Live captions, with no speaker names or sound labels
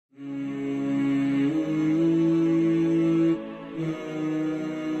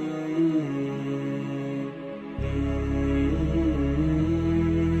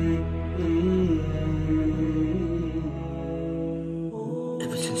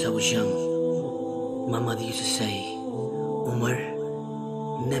Once I was young, my mother used to say, Omar,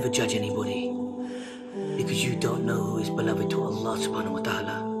 never judge anybody, because you don't know who is beloved to Allah subhanahu wa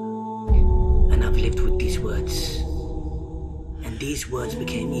ta'ala. And I've lived with these words, and these words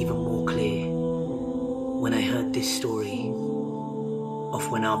became even more clear when I heard this story of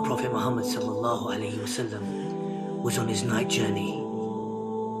when our Prophet Muhammad sallallahu alaihi wasallam was on his night journey.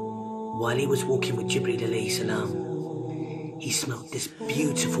 While he was walking with Jibreel alayhi salam, he smelled this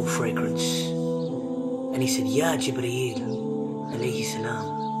beautiful fragrance, and he said, Ya Jibreel alayhi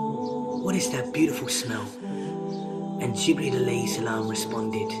salam, what is that beautiful smell? And Jibreel alayhi salam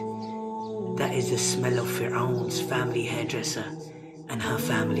responded, that is the smell of Faraon's family hairdresser and her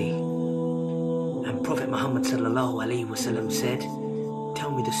family. And Prophet Muhammad sallallahu alaihi wasallam said,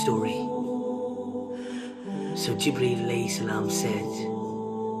 tell me the story. So Jibreel alayhi salam said,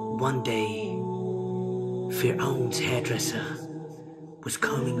 one day Faraon's hairdresser was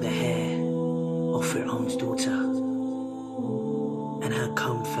combing the hair of Faraon's daughter, and her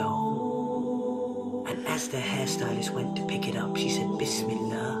comb fell, and as the hairstylist went to pick it up, she said,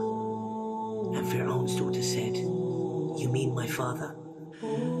 Bismillah, and Faraon's daughter said, you mean my father?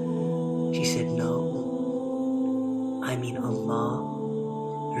 She said, no, I mean Allah,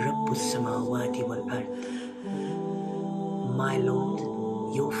 Rabbus Samawati wal Ard, my Lord,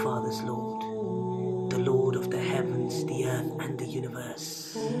 your father's Lord, the Lord of the heavens, the earth and the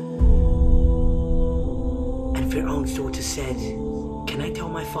universe. And Faraon's daughter said, can I tell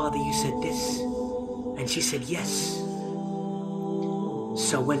my father you said this? And she said, yes.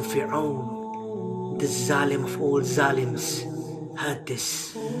 So when Faraon, the Zalim of all Zalims, heard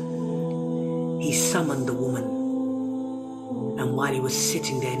this, he summoned the woman, and while he was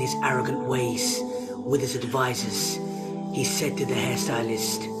sitting there in his arrogant ways with his advisors, he said to the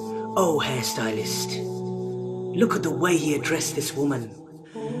hairstylist, oh hairstylist, look at the way he addressed this woman.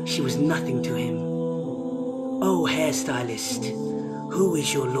 She was nothing to him. Oh hairstylist, who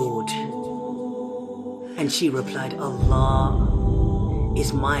is your Lord? And she replied, Allah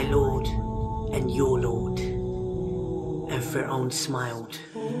is my Lord and your Lord. And Faraon smiled,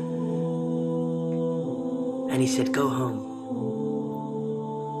 and he said, go home.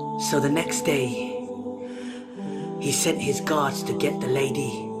 So the next day, he sent his guards to get the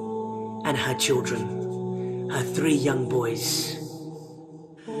lady and her children, her 3 young boys.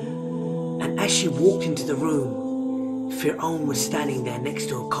 And as she walked into the room, Faraon was standing there next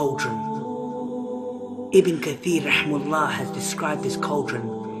to a cauldron. Ibn Kathir rahmullah has described this cauldron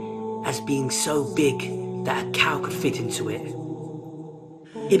as being so big that a cow could fit into it.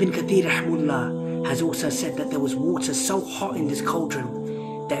 Ibn Kathir rahmullah has also said that there was water so hot in this cauldron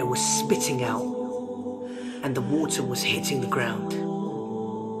that it was spitting out, and the water was hitting the ground.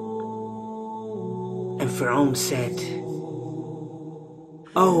 And Faraon said,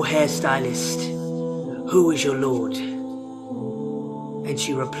 oh hairstylist, who is your Lord? And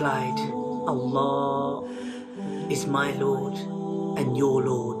she replied, Allah is my Lord and your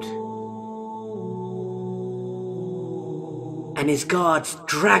Lord. And his guards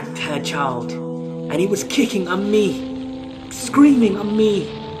dragged her child, and he was kicking on me, screaming on me,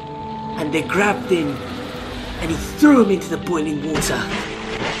 and they grabbed him and he threw him into the boiling water,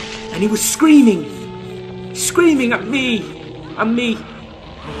 and he was screaming at me.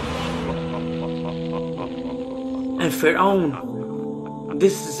 And Faraon,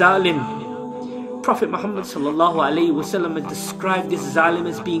 this Zalim, Prophet Muhammad sallallahu alaihi wasallam had described this Zalim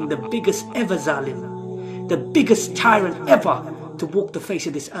as being the biggest ever Zalim, the biggest tyrant ever to walk the face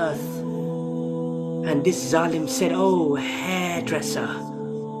of this earth. And this Zalim said, oh hairdresser.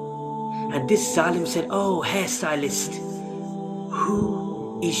 And this Zalim said, oh hairstylist,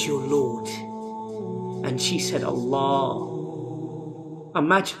 who is your Lord? And she said, Allah.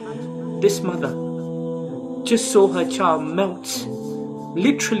 Imagine, this mother just saw her child melt,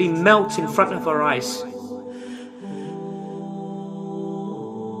 literally melt in front of her eyes.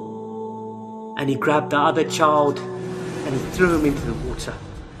 And he grabbed the other child and he threw him into the water.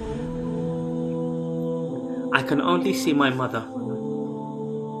 I can only see my mother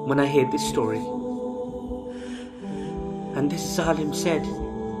when I hear this story. And this Zalim said,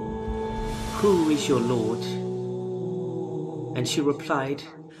 who is your Lord? And she replied,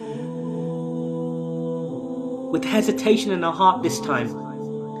 with hesitation in her heart this time.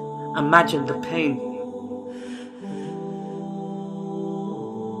 Imagine the pain.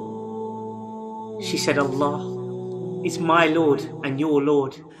 She said, Allah is my Lord and your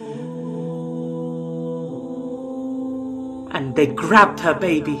Lord. And they grabbed her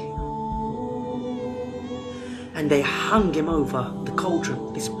baby and they hung him over the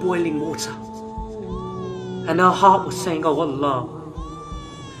cauldron, this boiling water. And her heart was saying, oh Allah,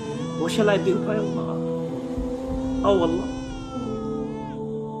 What shall I do by Allah? Oh Allah.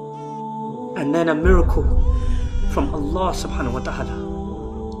 And then a miracle from Allah subhanahu wa ta'ala.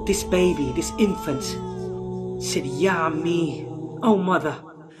 This baby, this infant said, Ya Ammi, oh mother,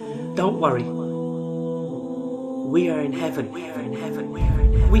 don't worry. We are in heaven. We are in heaven. We are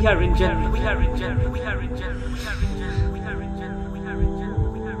in heaven. We are in Jannah. We are in Jannah. We are in Jannah. We are in Jannah. We are in Jannah.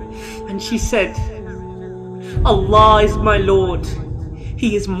 We are in Jannah. And she said, Allah is my Lord.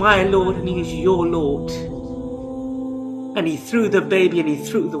 He is my Lord and He is your Lord. And He threw the baby and He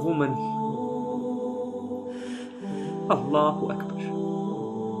threw the woman. Allahu Akbar.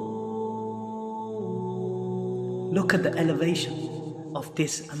 Look at the elevation of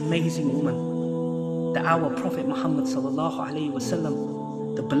this amazing woman, our Prophet Muhammad sallallahu alaihi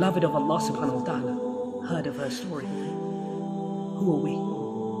wasallam, the beloved of Allah subhanahu wa ta'ala, heard of her story. Who are we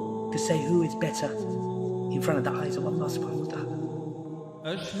to say who is better in front of the eyes of Allah subhanahu wa ta'ala?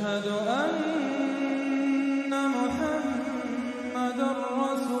 أشهد أن محمدًا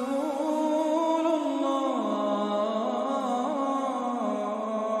رسول